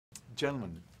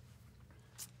Gentlemen,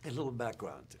 a little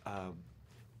background.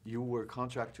 You were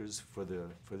contractors for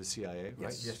the CIA,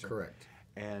 right? Yes, sir. Correct.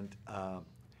 And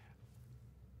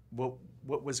what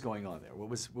was going on there?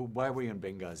 Why were you in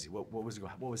Benghazi? What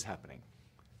was happening?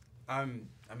 I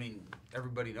mean,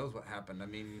 everybody knows what happened. I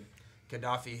mean,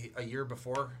 Gaddafi, a year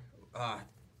before,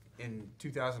 in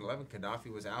 2011,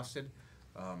 Gaddafi was ousted.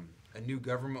 A new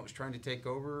government was trying to take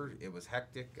over. It was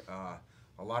hectic.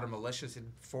 A lot of militias had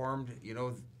formed, you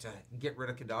know, to get rid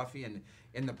of Gaddafi. And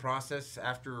in the process,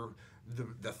 after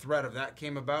the threat of that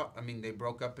came about, I mean, they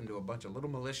broke up into a bunch of little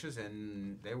militias,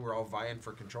 and they were all vying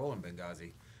for control in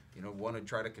Benghazi. You know, one would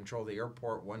try to control the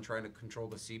airport, one trying to control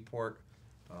the seaport,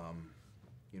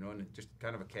 you know, and just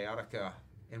kind of a chaotic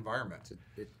environment.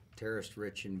 It's a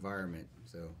terrorist-rich environment,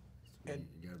 so you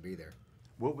got to be there.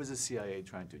 What was the CIA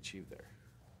trying to achieve there?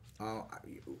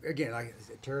 Again, like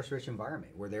a terrorist-rich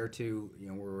environment. We're there to, you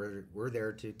know, we're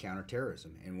there to counter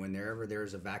terrorism. And whenever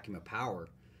there's a vacuum of power,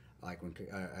 like when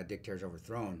a dictator is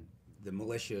overthrown, the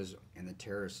militias and the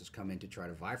terrorists come in to try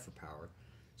to vie for power.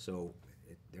 So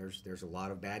there's a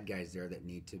lot of bad guys there that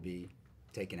need to be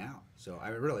taken out. So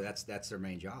really, that's their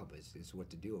main job is what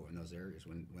to do in those areas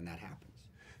when that happens.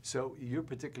 So your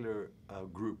particular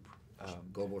group,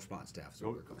 Global Response Staff.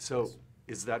 So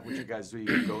is that what you guys do?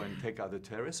 You go and take out the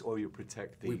terrorists, or you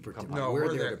protect the compound? No,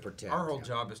 we're there to protect. Our whole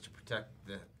job is to protect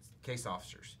the case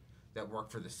officers that work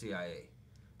for the CIA,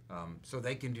 so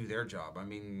they can do their job. I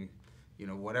mean, you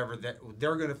know, whatever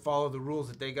they're going to follow the rules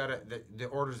that they got, the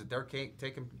orders that they're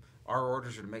taking. Our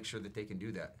orders are to make sure that they can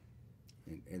do that.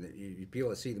 And you people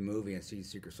that see the movie and see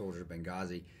Secret Soldiers of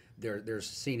Benghazi, there's a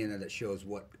scene in there that shows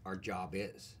what our job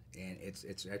is, and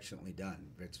it's excellently done.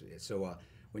 So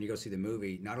when you go see the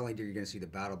movie, not only are you going to see the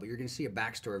battle, but you're going to see a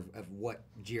backstory of what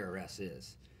GRS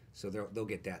is. So they'll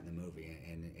get that in the movie,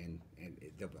 and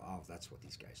that's what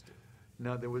these guys do.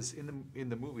 Now there was in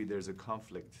the movie there's a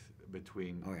conflict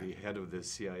between the head of the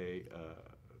CIA.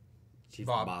 Chief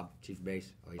Bob. Chief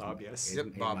Base. Oh, Bob, yes. He's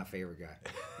Bob. my favorite guy.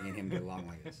 Me and him get along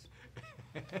like this.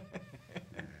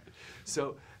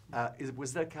 So,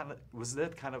 was that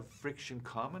kind of friction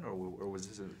common, or was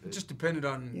this It just depended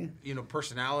on you know,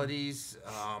 personalities,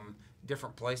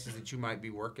 different places that you might be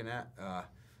working at,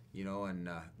 you know, and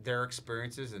their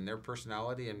experiences and their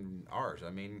personality and ours. I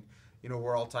mean, you know,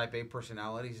 we're all Type A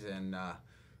personalities, and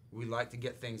we like to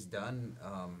get things done.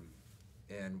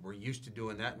 And we're used to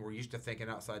doing that, and we're used to thinking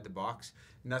outside the box,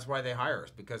 and that's why they hire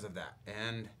us, because of that.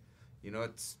 And you know,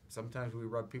 it's sometimes we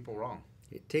rub people wrong.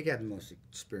 TIG had the most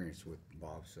experience with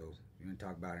Bob, so you want to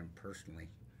talk about him personally?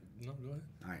 No, go ahead.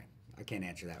 All right, I can't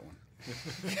answer that one.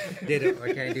 Ditto. Or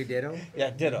can I do ditto?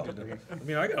 Yeah, ditto. I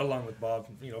mean, I got along with Bob,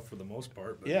 you know, for the most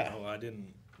part, but Yeah. you know, I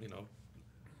didn't, you know,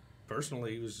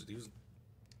 personally, he was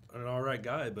an all right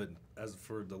guy, but as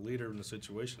for the leader in the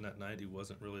situation that night, he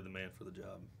wasn't really the man for the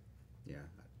job. Yeah.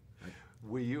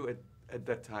 Were you at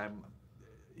that time?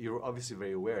 You were obviously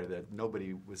very aware that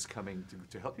nobody was coming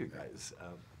to help you guys.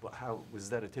 But how was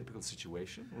that a typical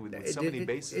situation with so many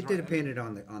bases? It depended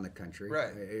on the country.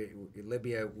 Right.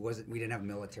 Libya wasn't. We didn't have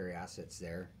military assets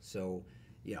there, so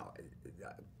you know,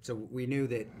 so we knew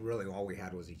that really all we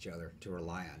had was each other to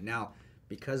rely on. Now,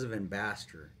 because of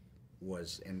ambassador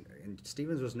and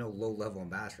Stevens was no low-level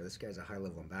ambassador. This guy's a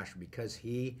high-level ambassador because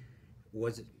he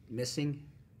was missing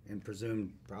and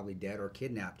presumed probably dead or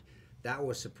kidnapped. That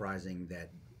was surprising that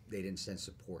they didn't send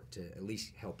support to at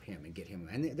least help him and get him.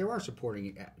 And there are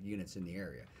supporting units in the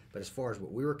area. But as far as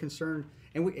what we were concerned,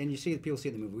 and you see the people see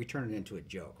the movie, we turn it into a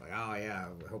joke. Like, oh yeah,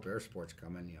 I hope air support's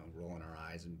coming, you know, rolling our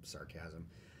eyes and sarcasm.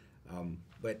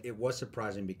 But it was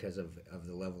surprising because of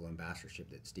the level of ambassadorship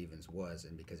that Stevens was,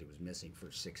 and because he was missing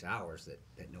for 6 hours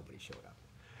that nobody showed up.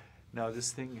 Now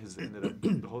this thing has ended up.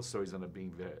 The whole story's ended up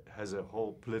being has a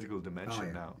whole political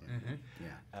dimension now.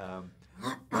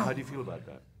 How do you feel about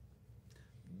that?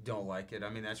 Don't like it. I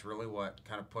mean, that's really what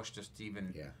kind of pushed us to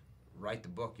even write the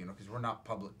book, you know, because we're not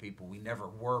public people. We never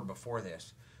were before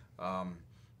this.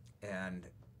 And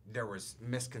there was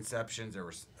misconceptions. There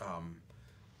was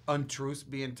untruths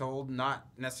being told, not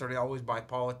necessarily always by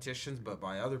politicians, but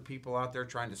by other people out there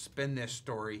trying to spin this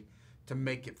story to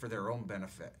make it for their own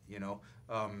benefit, you know.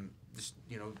 Just,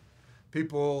 you know,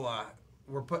 people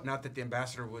were putting out that the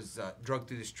ambassador was drugged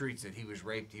through the streets, that he was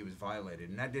raped, he was violated,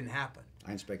 and that didn't happen.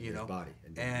 I inspected his body.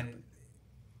 And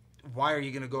why are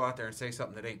you going to go out there and say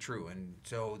something that ain't true? And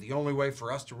so the only way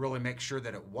for us to really make sure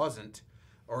that it wasn't,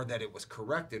 or that it was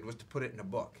corrected, was to put it in a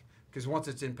book. Because once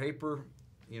it's in paper,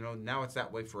 you know, now it's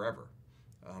that way forever.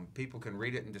 People can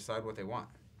read it and decide what they want.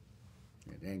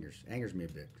 It angers me a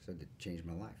bit because I had to change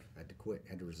my life. I had to quit.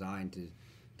 I had to resign to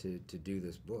do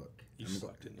this book. You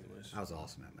sucked anyways. I was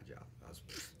awesome at my job.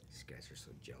 These guys are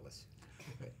so jealous.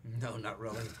 No, not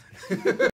really.